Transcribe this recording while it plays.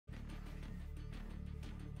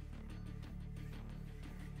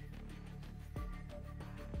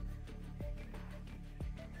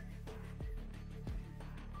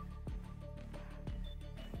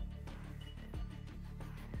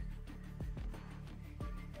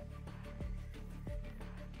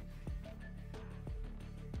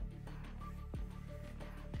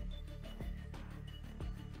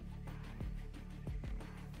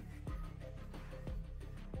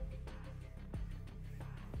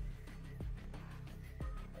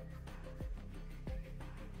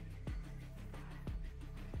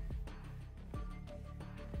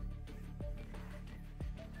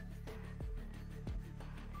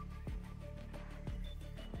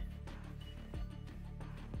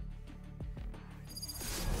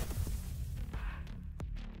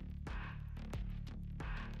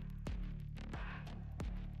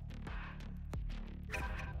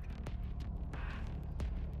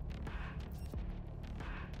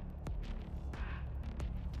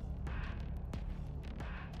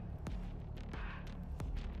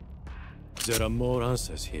There are more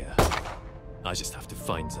answers here. I just have to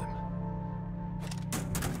find them.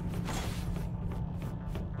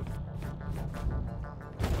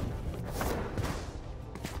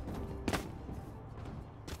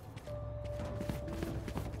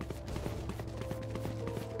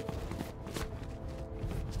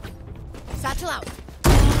 Satchel out.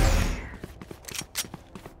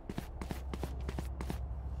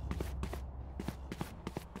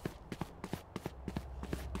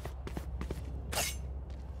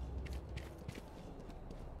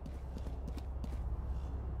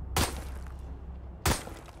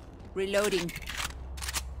 Reloading.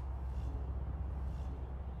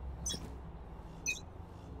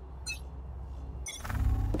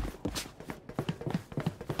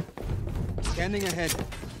 Scanning ahead.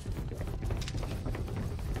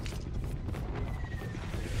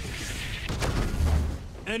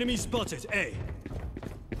 Enemy spotted, A.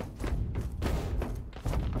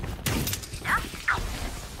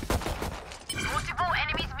 Multiple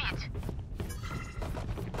enemies meet.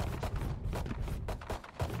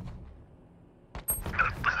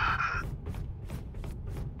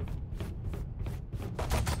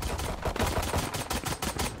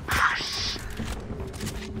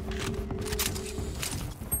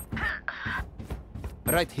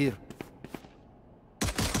 Right here.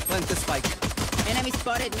 Plant the spike. Enemy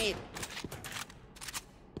spotted mid.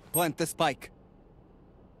 Plant the spike.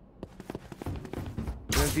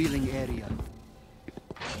 Revealing area.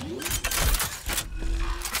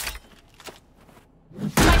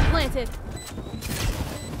 Spike planted.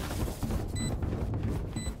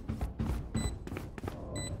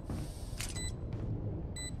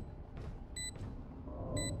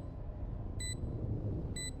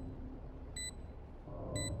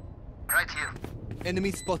 Right here.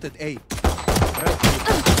 Enemy spotted A.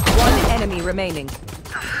 One enemy remaining.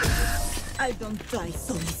 I don't die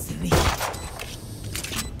so easily.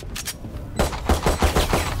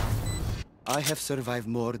 I have survived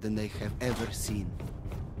more than they have ever seen.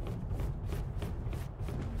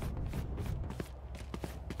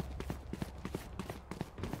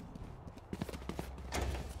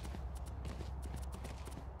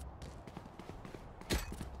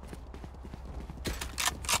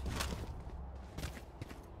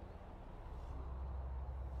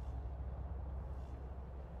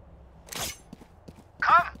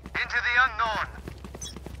 Come into the unknown.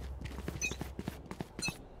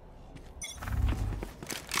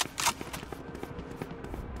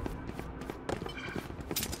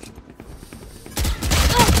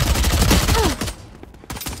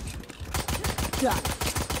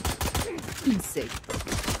 Insane.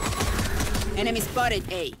 Enemy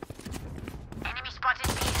spotted A. Enemy spotted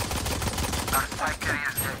B. Our spike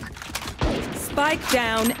carrier's dead. Spike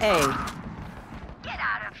down A. Get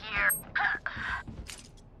out of here.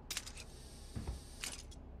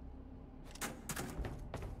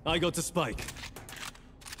 I got the spike.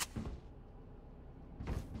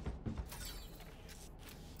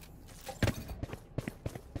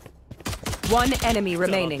 One enemy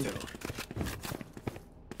remaining.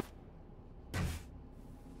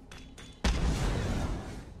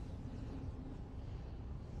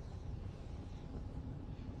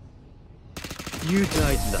 You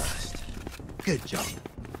died last. Good job.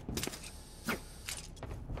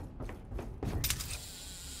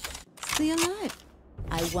 Stay alive.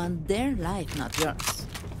 I want their life, not yours.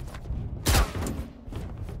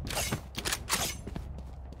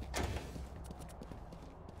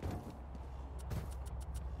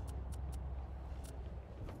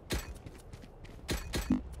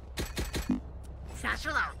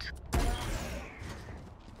 Satchel out.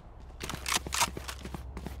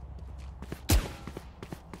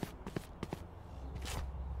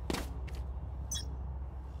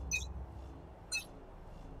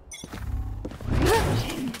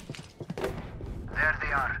 There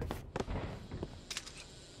they are.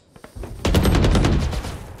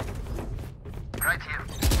 Right here.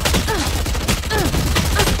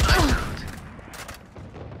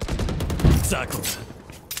 Tackled.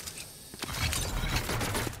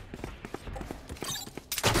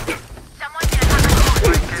 Someone get another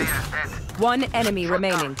spike carrier's dead. One enemy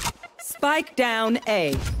remaining. Spike down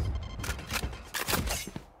A.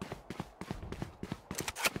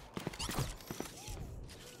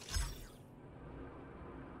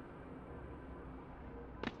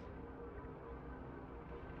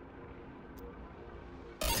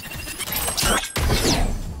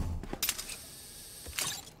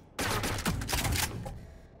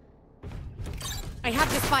 I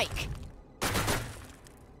have the spike.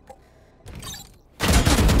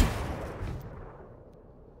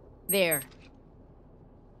 There.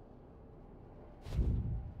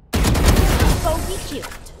 Bogey killed.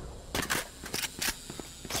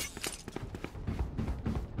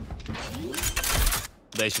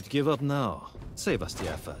 They should give up now. Save us the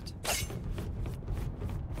effort.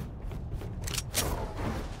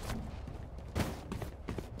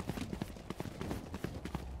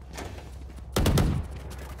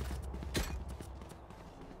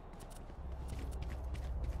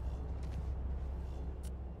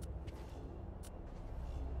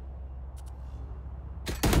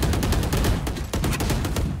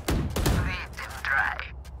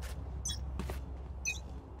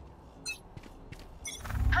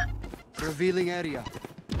 Revealing area.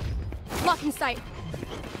 Blocking sight.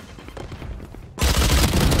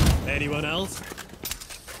 Anyone else?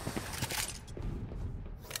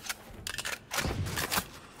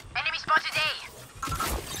 Enemy spotted A.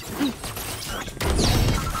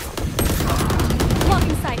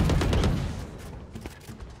 Blocking sight.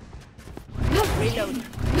 Reloading.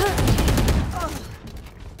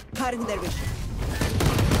 Cutting their vision.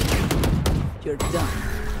 You're done.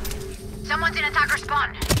 Someone's in attacker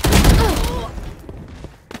spawn.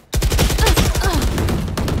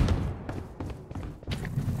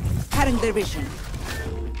 Cutting their vision.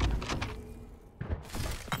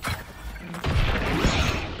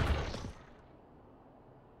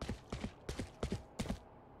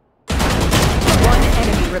 One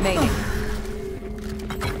enemy remaining.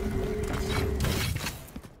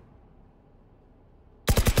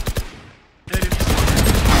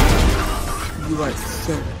 You are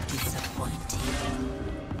so disappointing.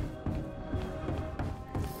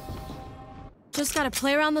 Just gotta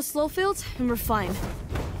play around the slow fields and we're fine.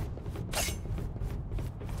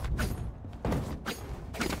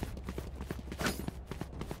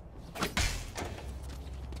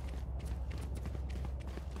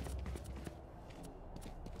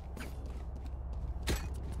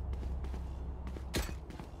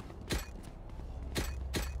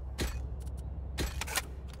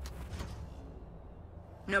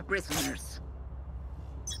 No prisoners.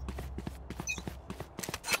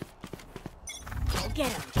 Go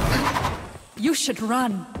get him. You should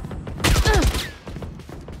run.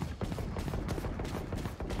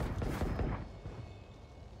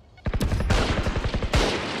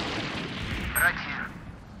 Right here.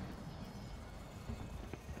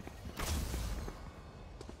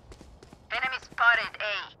 Enemy spotted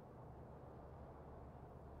A.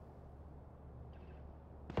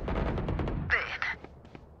 Dead.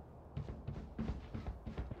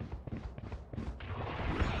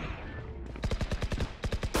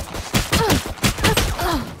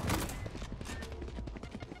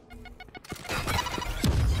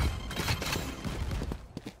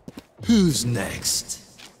 Who's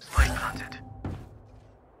next? Spike planted.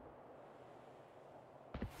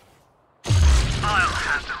 I'll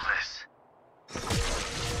handle this.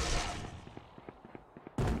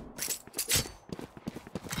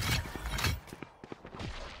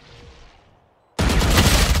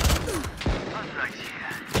 I'm right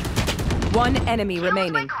here. One enemy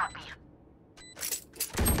remaining. Copy.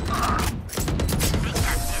 Think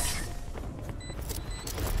that's it.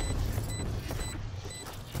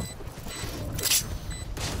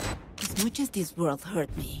 As much as this world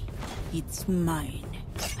hurt me, it's mine.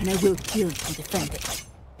 And I will kill to defend it.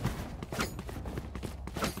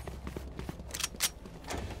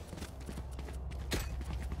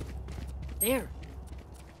 There.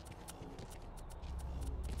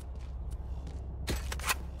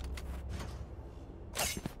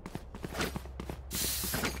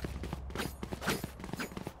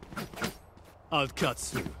 I'll cut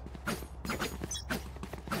through.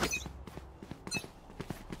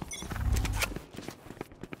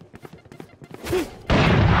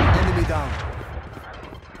 Enemy down.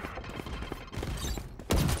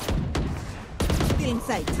 Still in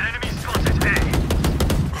sight. Enemy spotted A.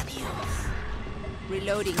 Adios.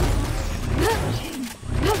 Reloading.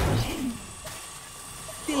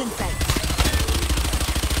 Still in sight.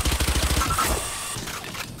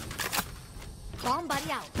 Bomb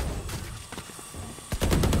buddy out.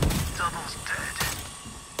 Double's dead.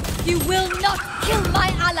 You will not kill my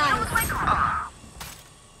allies!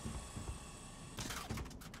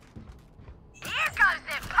 Here comes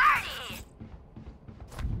the party!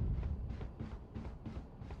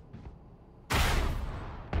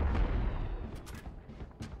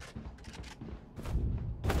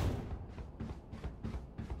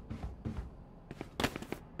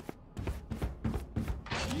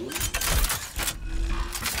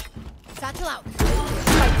 Satchel out.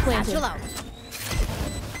 Spike planted. Satchel out.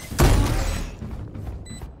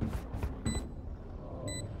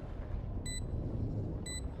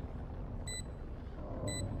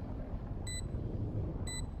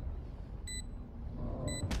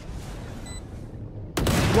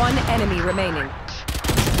 One enemy remaining.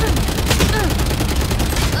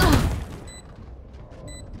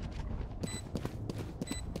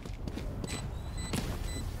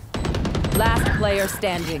 Last player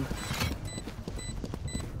standing.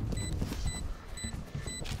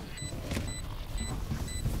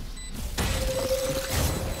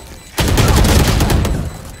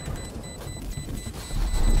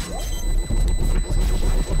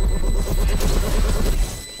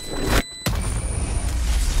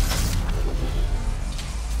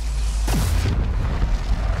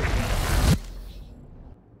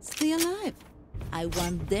 Stay alive. I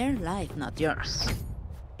want their life, not yours.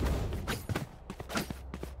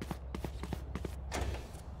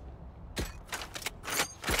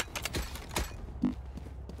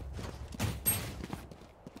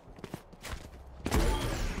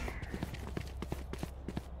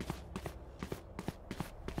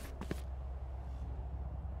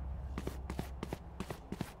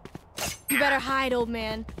 You better hide, old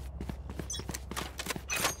man.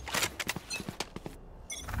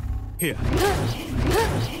 Here.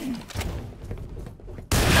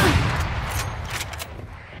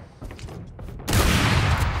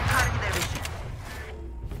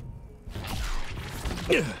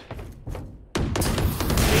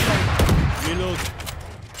 Reload.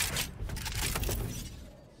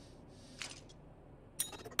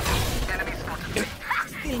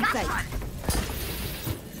 Stay inside.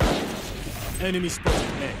 Enemy spotted.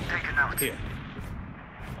 A. Here.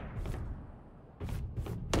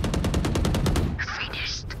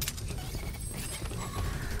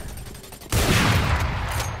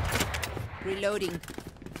 Reloading.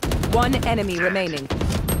 One enemy remaining.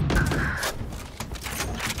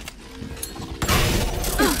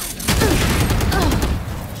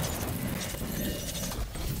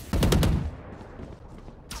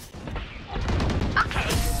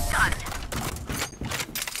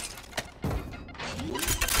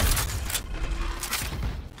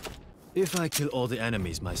 If I kill all the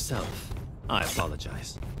enemies myself, I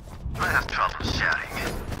apologize. I have trouble sharing.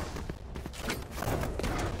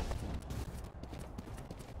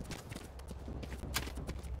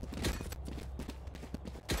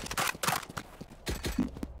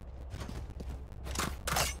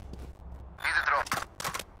 Need a drop.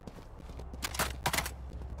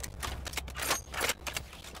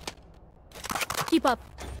 Keep up.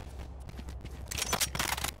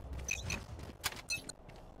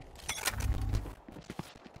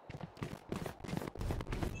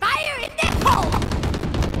 Fire in the hole!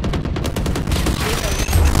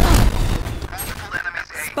 Multiple enemies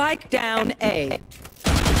A. Spike down A.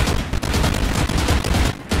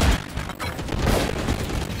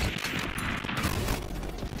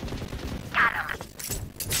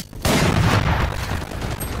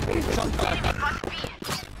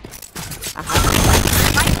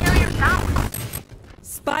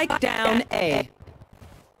 Spike down A.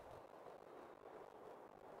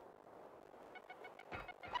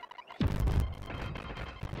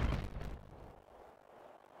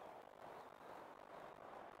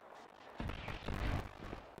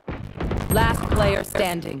 Last player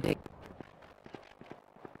standing.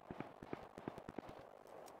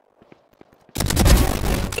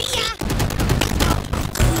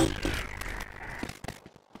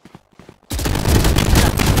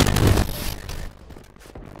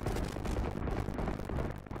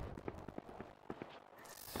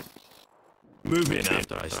 Move in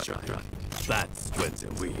after I strike. That's when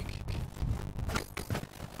they're weak.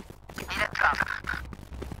 Need a drop.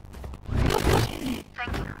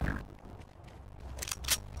 Thank you.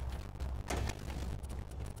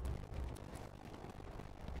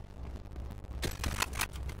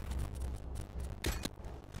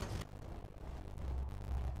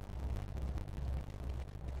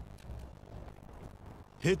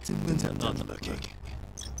 Hit when they're not looking.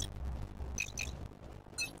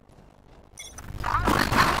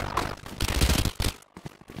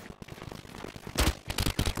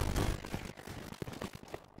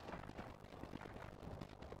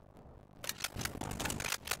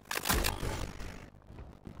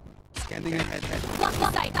 Scanning ahead. Block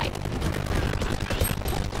the sight.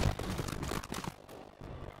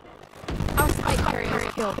 Our spike carrier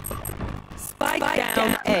is killed. Spike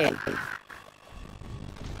down A.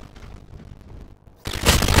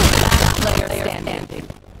 Last player standing.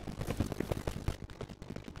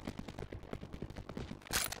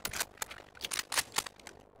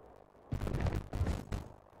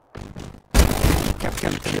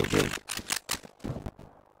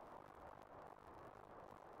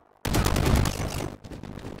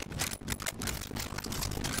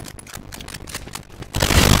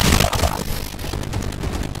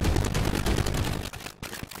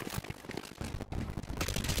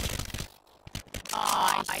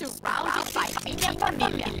 round is by mi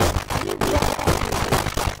familia.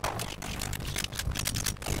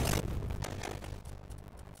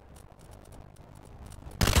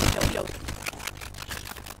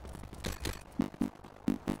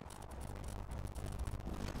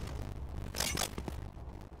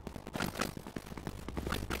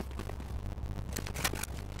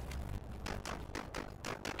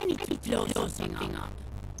 I need to blow something up.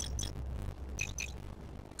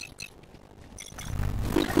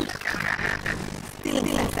 Still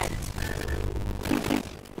like that.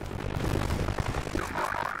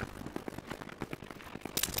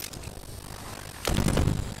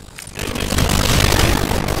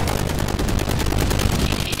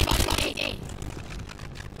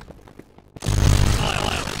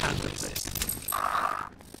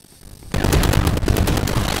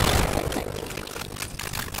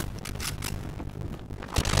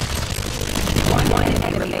 One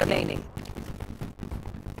enemy remaining.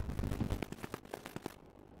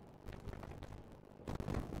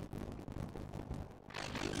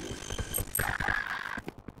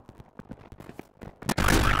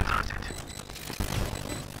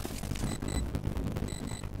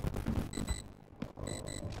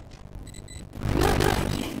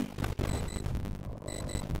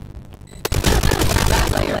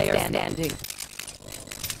 Player standing.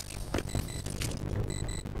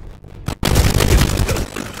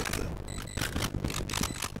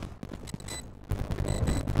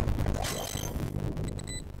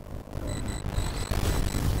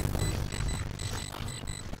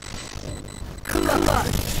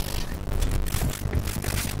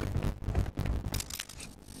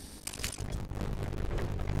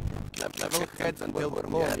 Level heads until we're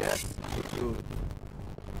more, yes?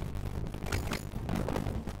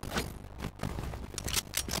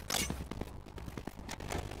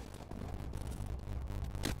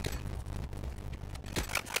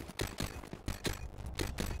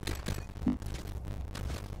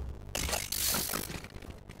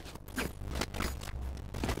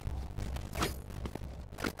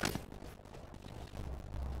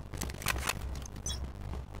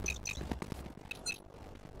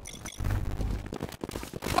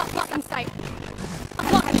 Lock on sight.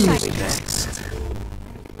 Lock on sight.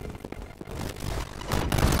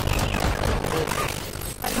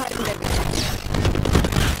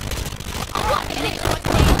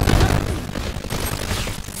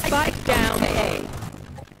 Spike down A.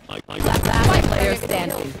 Last player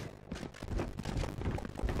standing.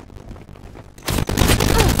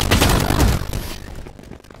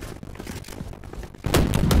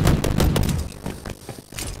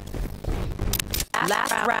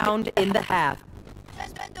 Last round in the half.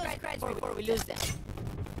 Let's spend those credits before we lose them.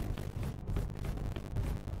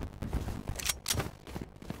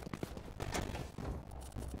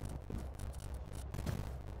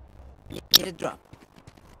 Get a drop.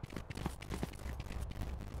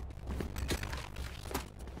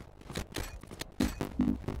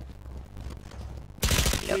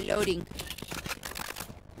 Reloading.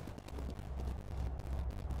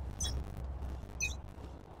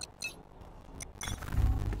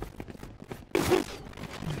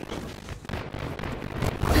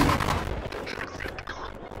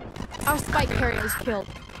 Our spike carrier is killed.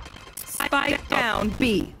 Spike down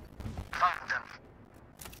B. Found them.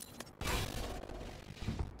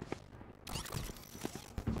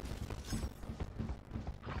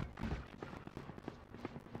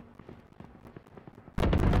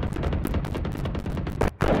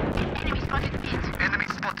 Enemy spotted mid. Enemy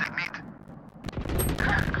spotted mid.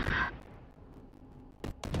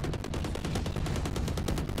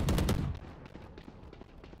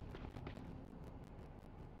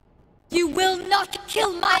 You will not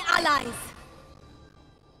kill my allies!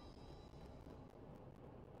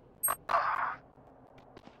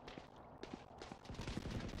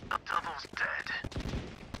 The double's dead.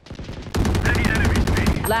 Any enemies B?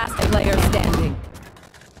 Last player standing.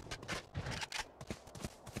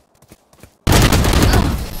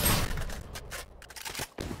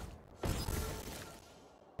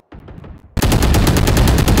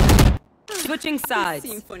 Switching sides.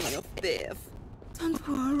 Symphony of death. Don't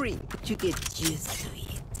worry, you get used to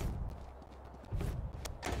it.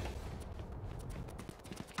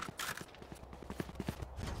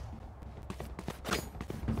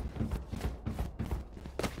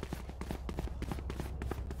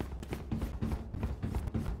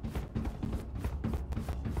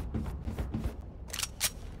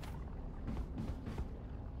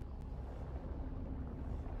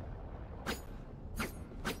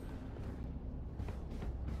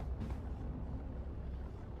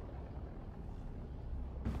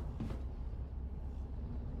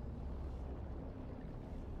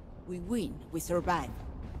 We win, we survive.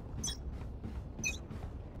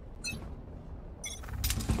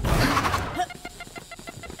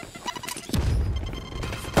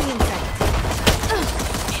 Stay inside.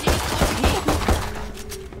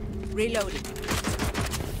 Reloading.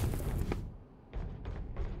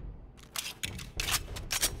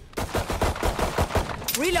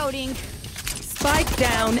 Reloading. Spike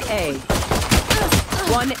down A.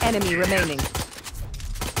 One enemy remaining.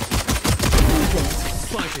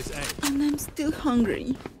 Spike is A. And I'm still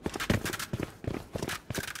hungry.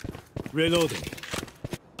 Reloading.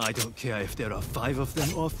 I don't care if there are 5 of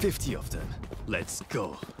them or 50 of them. Let's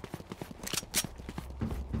go.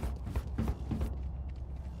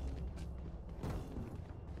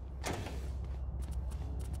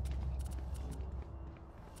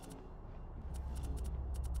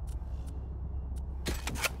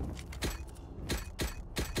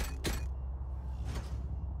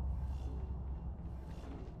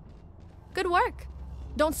 Good work.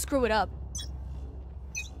 Don't screw it up.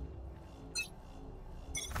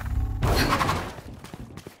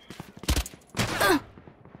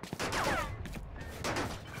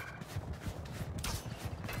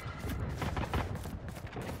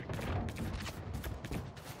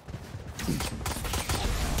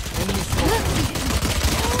 Enemy spotted.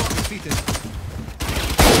 Defeated.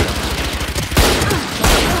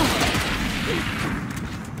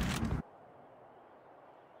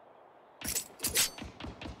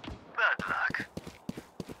 Bad luck.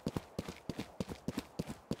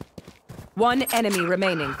 One enemy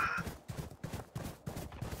remaining.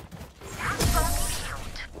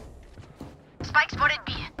 Spike spotted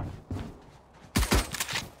B.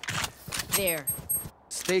 There.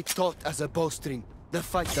 Stay taut as a bowstring. The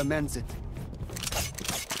fight demands it.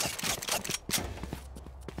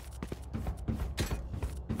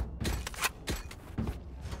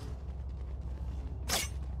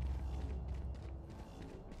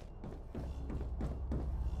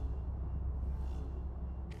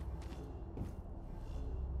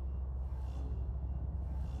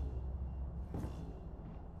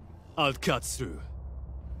 I'll cut through.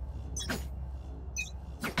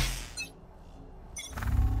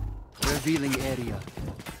 Revealing area.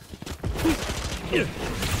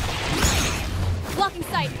 Blocking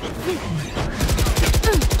sight.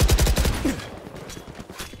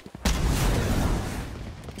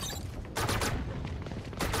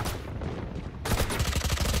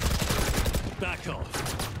 Back off.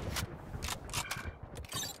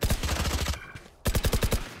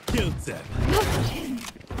 Killed them.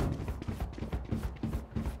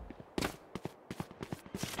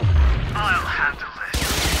 I'll handle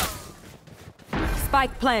this.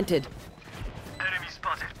 Spike planted. Enemy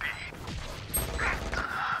spotted B.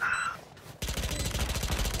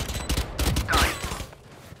 Die.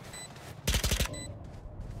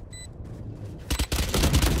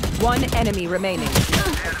 One enemy remaining.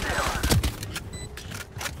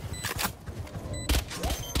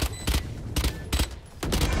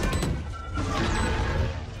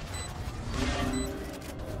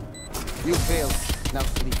 You failed. Now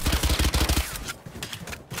sleep.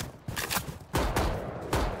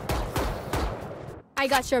 I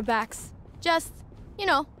got your backs. Just, you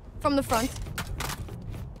know, from the front.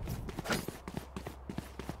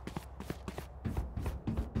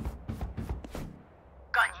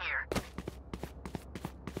 Gun here.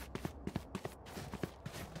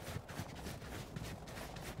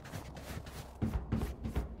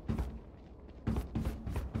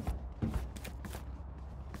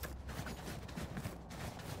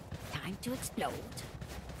 Time to explode.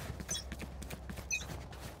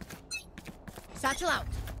 Satchel out.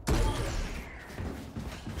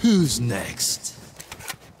 Who's next?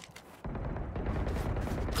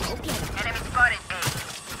 Enemy spotted A.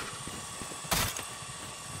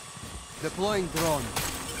 Deploying drone.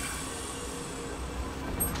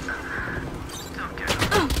 Don't get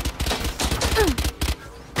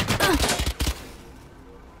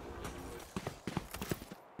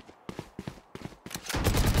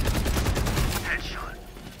headshot.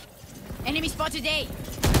 Enemy spotted A.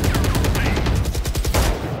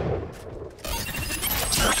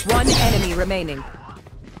 One enemy remaining.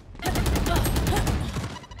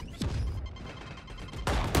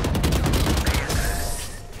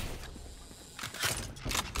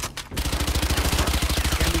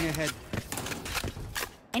 Scanning ahead.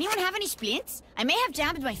 Anyone have any splints? I may have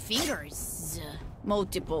jammed my fingers.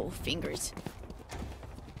 Multiple fingers.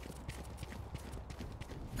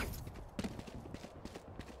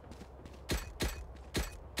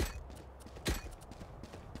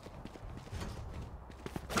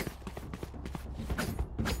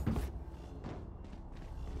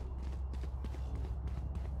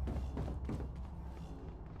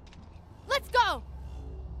 Let's go!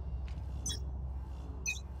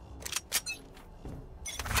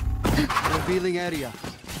 Revealing area.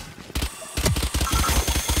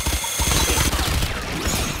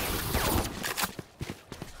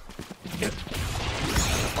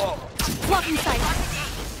 Blocking sight.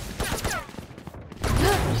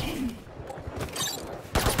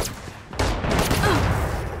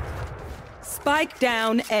 Spike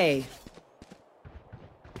down A.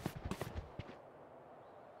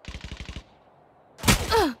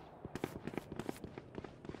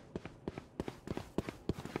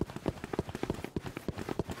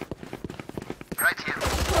 Right here.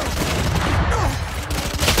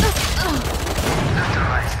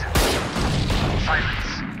 Neutralized.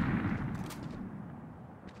 Silence.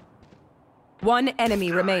 One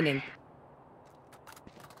enemy remaining.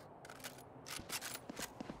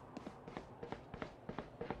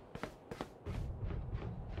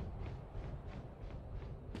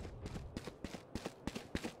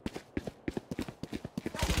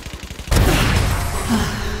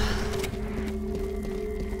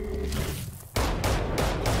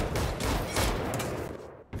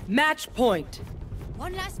 Match point.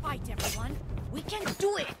 One last fight, everyone. We can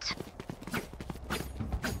do it.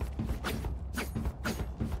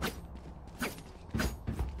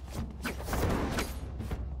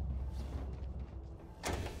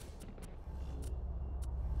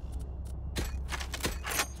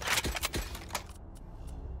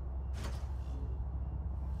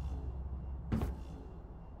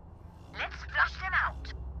 Let's flush them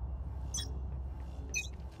out.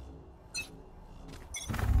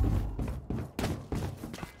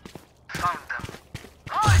 Found them.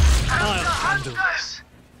 I'll handle this.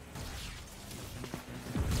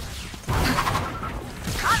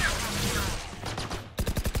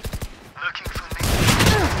 Looking for me.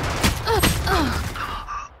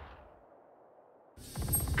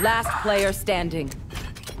 Last player standing.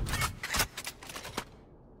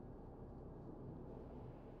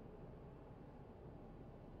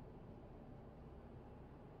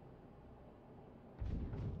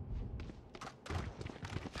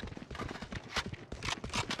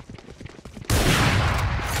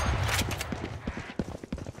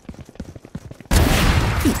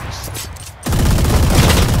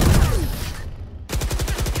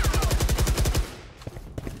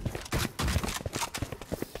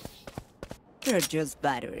 They're just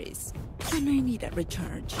batteries, and I need a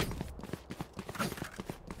recharge.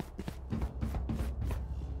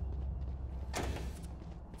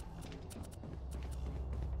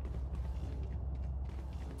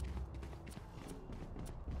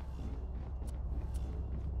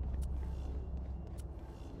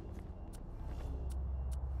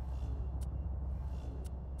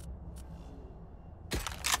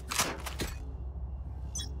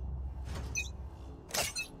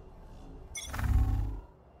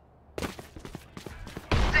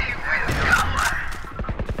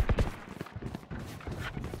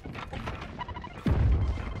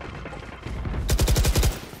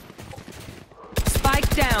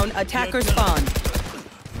 Spike down, attacker spawn.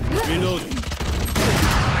 Reloading.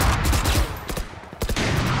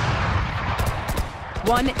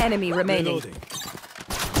 One enemy remaining. Reloading.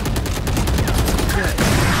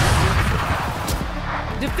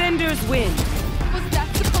 Defenders win.